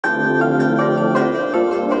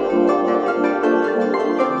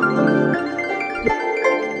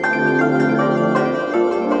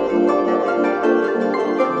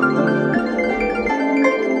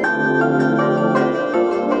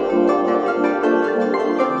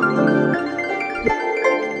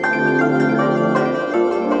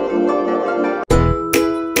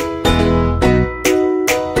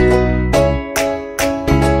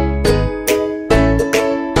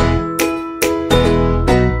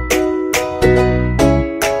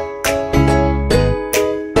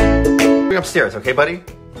upstairs, okay, buddy?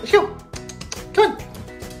 Let's go. Come on.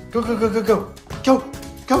 Go, go, go, go, go. Go,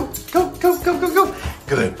 go, go, go, go, go, go.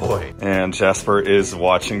 Good boy. And Jasper is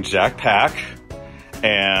watching Jack pack,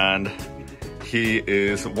 and he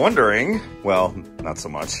is wondering, well, not so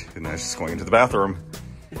much. And he's just going into the bathroom.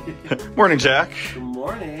 Morning, Jack. Good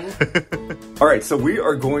morning. All right, so we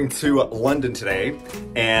are going to London today,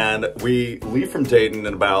 and we leave from Dayton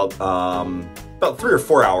in about 3 or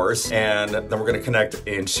 4 hours, and then we're gonna connect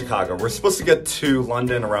in Chicago. We're supposed to get to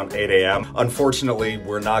London around 8 a.m. Unfortunately,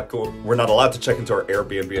 we're not allowed to check into our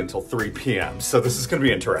Airbnb until 3 p.m. So this is gonna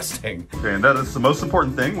be interesting. Okay, and that is the most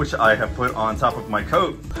important thing, which I have put on top of my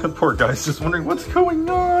coat. Poor guy's just wondering what's going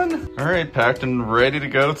on. All right, packed and ready to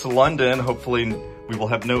go to London. Hopefully we will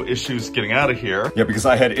have no issues getting out of here. Yeah, because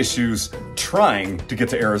I had issues trying to get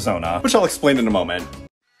to Arizona, which I'll explain in a moment.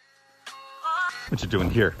 What you doing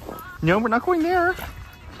here? No, we're not going there.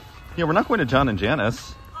 Yeah, we're not going to John and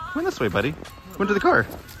Janice. Going this way, buddy. Go into the car.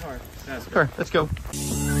 Car, let's go.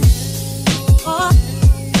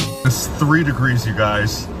 It's 3 degrees, you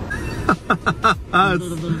guys. It's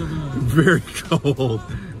very cold.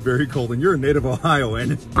 Very cold, and you're a native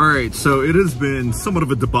Ohioan. All right, so it has been somewhat of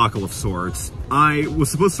a debacle of sorts. I was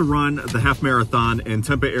supposed to run the half marathon in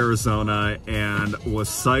Tempe, Arizona, and was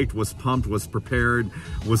psyched, was pumped, was prepared,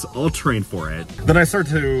 was all trained for it. Then I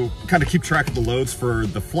started to kind of keep track of the loads for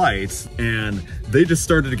the flights, and they just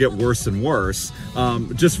started to get worse and worse.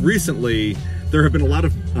 Just recently, there have been a lot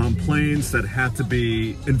of planes that had to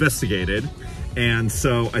be investigated, and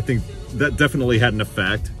so I think that definitely had an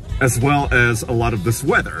effect, as well as a lot of this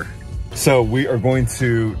weather. So we are going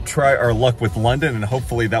to try our luck with London, and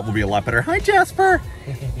hopefully that will be a lot better. Hi, Jasper.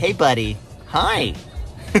 Hey, buddy. Hi.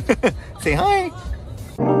 Say hi.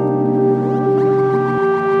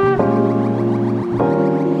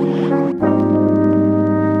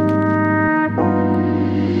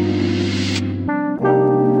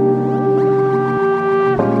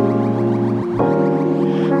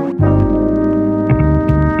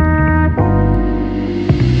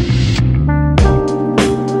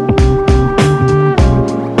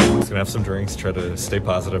 Have some drinks, try to stay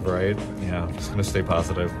positive, right? Yeah, I'm just gonna stay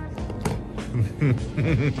positive.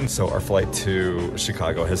 So our flight to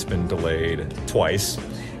Chicago has been delayed twice,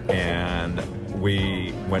 and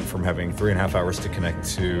we went from having 3.5 hours to connect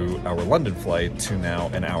to our London flight to now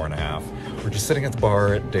an hour and a half. We're just sitting at the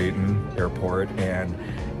bar at Dayton Airport and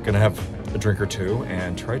gonna have a drink or two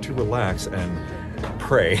and try to relax and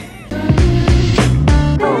pray.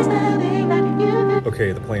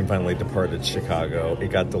 Okay, the plane finally departed Chicago.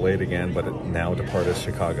 It got delayed again, but it now departed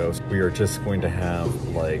Chicago. We are just going to have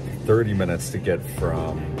like 30 minutes to get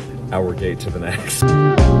from our gate to the next.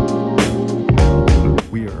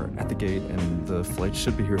 We are at the gate and the flight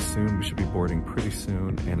should be here soon. We should be boarding pretty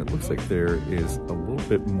soon, and it looks like there is a little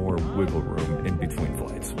bit more wiggle room in between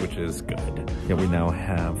flights, which is good. Yeah, we now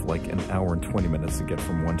have like an hour and 20 minutes to get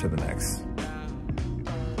from one to the next.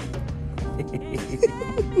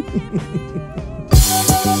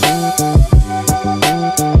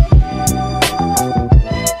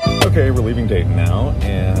 Okay, we're leaving Dayton now,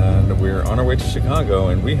 and we're on our way to Chicago,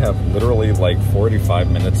 and we have literally like 45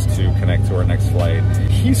 minutes to connect to our next flight.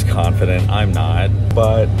 He's confident, I'm not,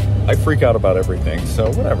 but I freak out about everything, so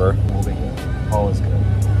whatever. We'll be good. All is good.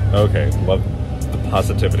 Okay, love the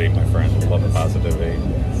positivity, my friend. Love the positivity,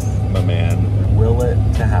 my man. Will it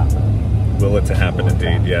to happen? Will it to happen,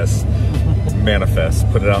 indeed, yes. Manifest,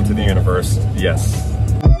 put it out to the universe, yes.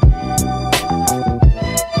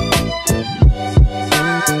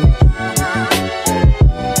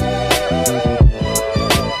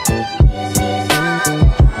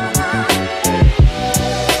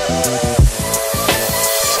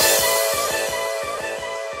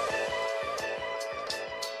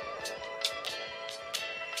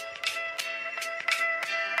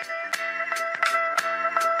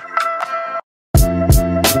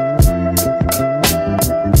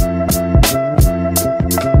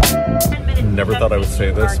 Never thought I would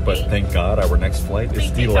say this, but thank God our next flight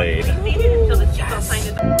is delayed. Yes.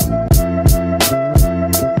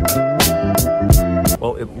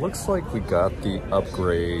 Well, it looks like we got the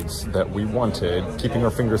upgrades that we wanted. Keeping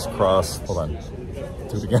our fingers crossed. Hold on.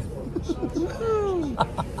 Do it again.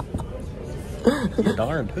 You're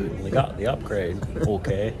darn tootin'. We got the upgrade.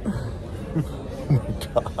 Okay. Oh my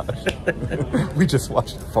gosh. We just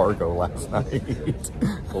watched Fargo last night.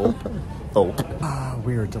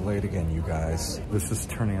 We are delayed again, you guys. This is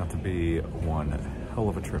turning out to be one hell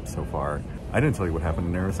of a trip so far. I didn't tell you what happened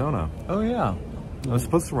in Arizona. Oh yeah. I was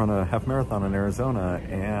supposed to run a half marathon in Arizona,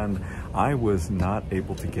 and I was not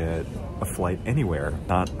able to get a flight anywhere.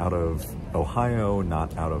 Not out of Ohio,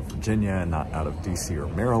 not out of Virginia, not out of DC or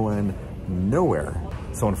Maryland, nowhere.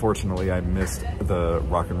 So unfortunately, I missed the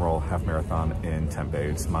rock and roll half marathon in Tempe.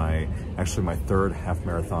 It's actually my third half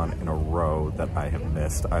marathon in a row that I have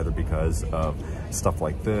missed, either because of stuff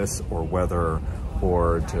like this or weather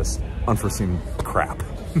or just unforeseen crap.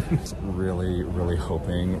 really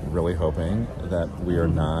hoping that we are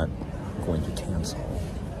not going to cancel.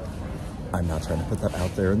 I'm not trying to put that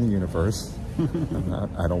out there in the universe.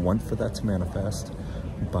 I don't want for that to manifest,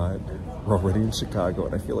 but we're already in Chicago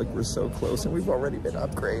and I feel like we're so close and we've already been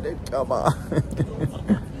upgraded. Come on.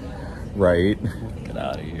 Right? Get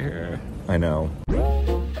out of here. I know.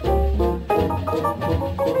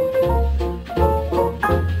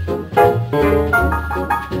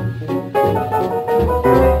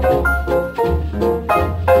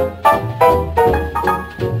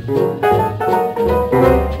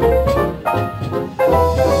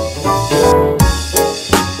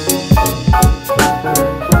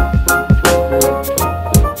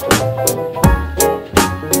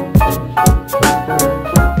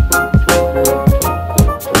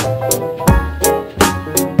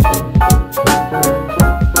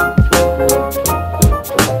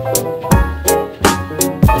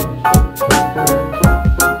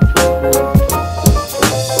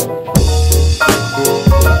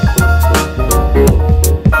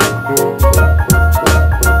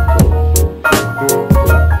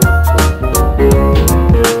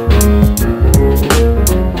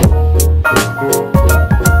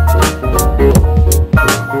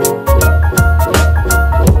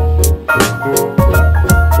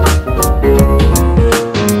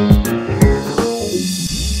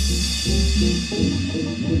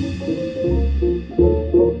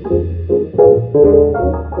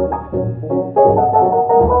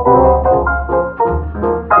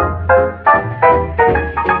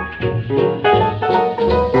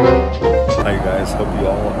 Hope you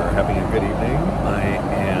all are having a good evening. I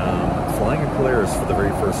am flying in Polaris for the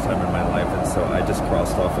very first time in my life, and so I just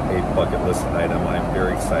crossed off a bucket list item. I'm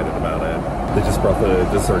very excited about it. They just brought the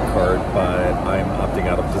dessert cart, but I'm opting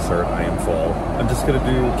out of dessert. I am full. I'm just going to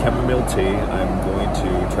do chamomile tea. I'm going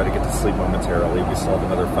to try to get to sleep momentarily. We still have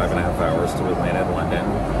another 5.5 hours to Atlanta and London,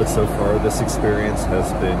 but so far this experience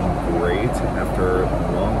has been great. After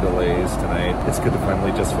long delays tonight, it's good to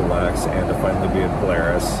finally just relax and to finally be in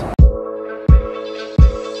Polaris.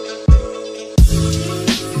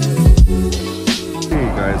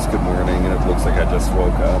 Good morning, and it looks like I just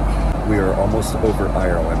woke up. We are almost over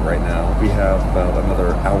Ireland right now. We have about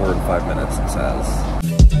another hour and 5 minutes, it says.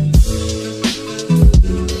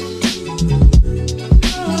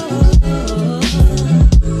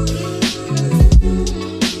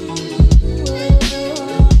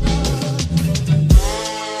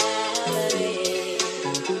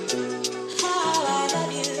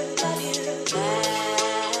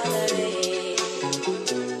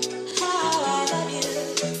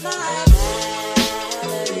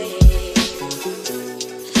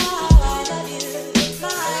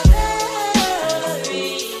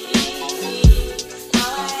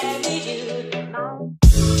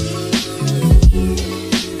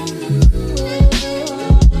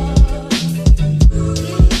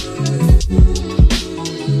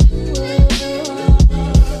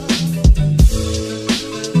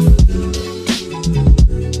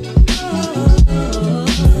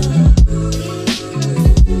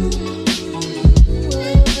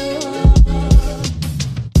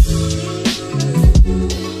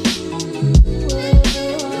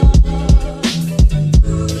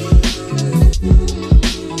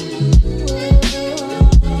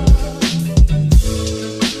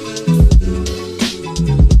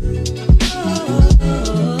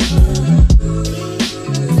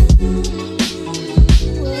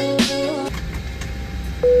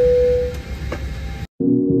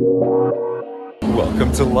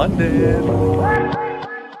 Welcome to London.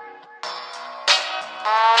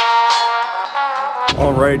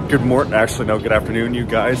 All right, good morning. Actually, no, good afternoon, you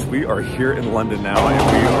guys. We are here in London now,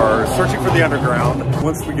 and we are searching for the underground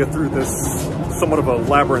once we get through this somewhat of a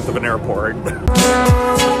labyrinth of an airport.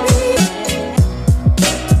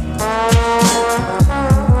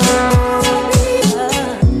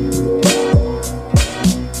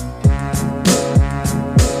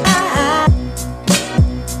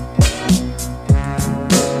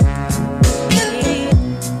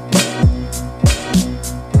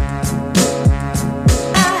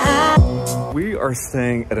 Are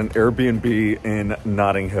staying at an Airbnb in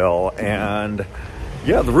Notting Hill, and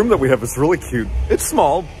yeah, the room that we have is really cute. It's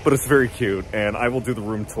small, but it's very cute, and I will do the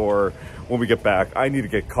room tour when we get back. I need to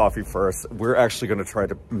get coffee first. We're actually going to try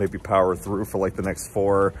to maybe power through for like the next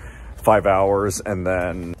 4 5 hours and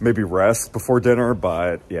then maybe rest before dinner.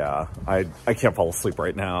 But yeah, I can't fall asleep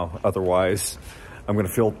right now. Otherwise, I'm gonna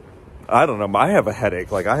feel, I don't know, I have a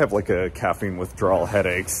headache. Like I have like a caffeine withdrawal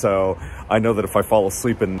headache. So I know that if I fall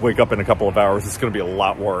asleep and wake up in a couple of hours, it's gonna be a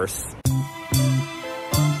lot worse.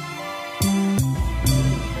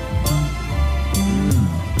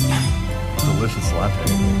 Delicious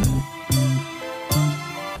latte.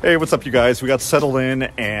 Hey, what's up, you guys? We got settled in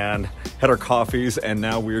and had our coffees, and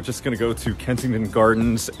now we're just gonna go to Kensington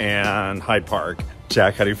Gardens and Hyde Park.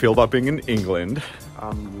 Jack, how do you feel about being in England?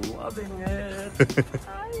 I'm loving it.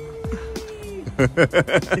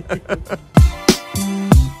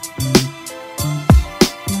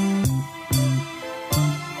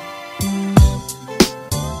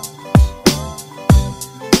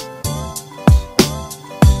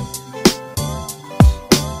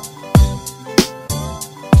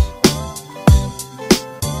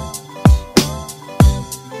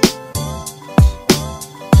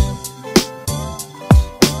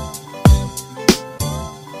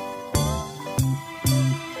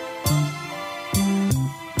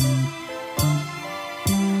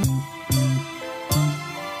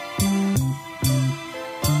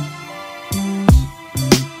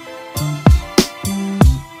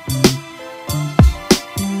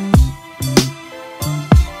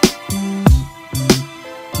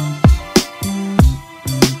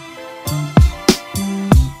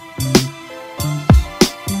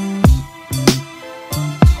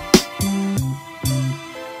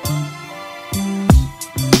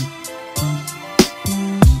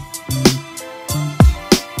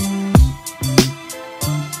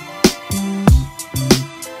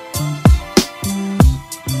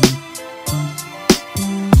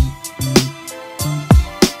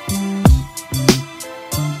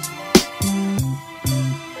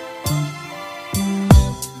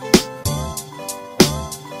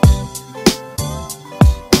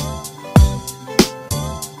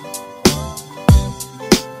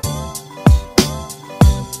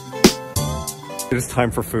 It is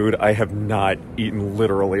time for food. I have not eaten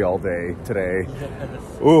literally all day today.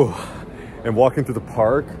 Ooh, and walking through the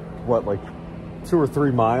park, what, like 2 or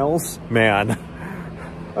 3 miles? Man,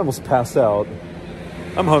 I almost passed out.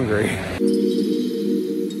 I'm hungry.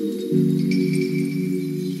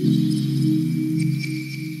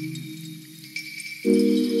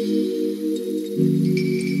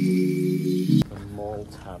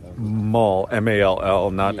 Mall,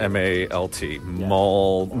 M-A-L-L, not M-A-L-T.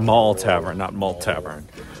 Mall Tavern, not Malt Tavern.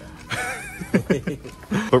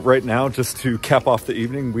 But right now, just to cap off the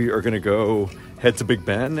evening, we are going to go head to Big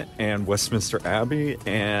Ben and Westminster Abbey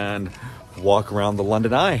and walk around the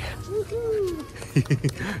London Eye.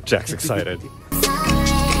 Jack's excited.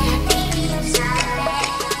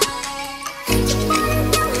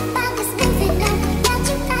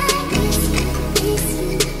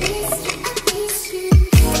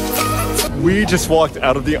 We just walked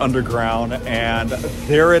out of the underground and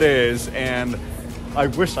there it is, and I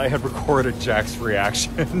wish I had recorded Jack's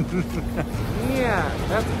reaction. Yeah,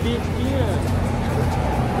 that's big deal.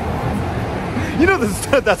 You know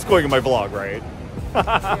that's going in my vlog, right?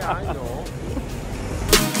 Yeah, I know.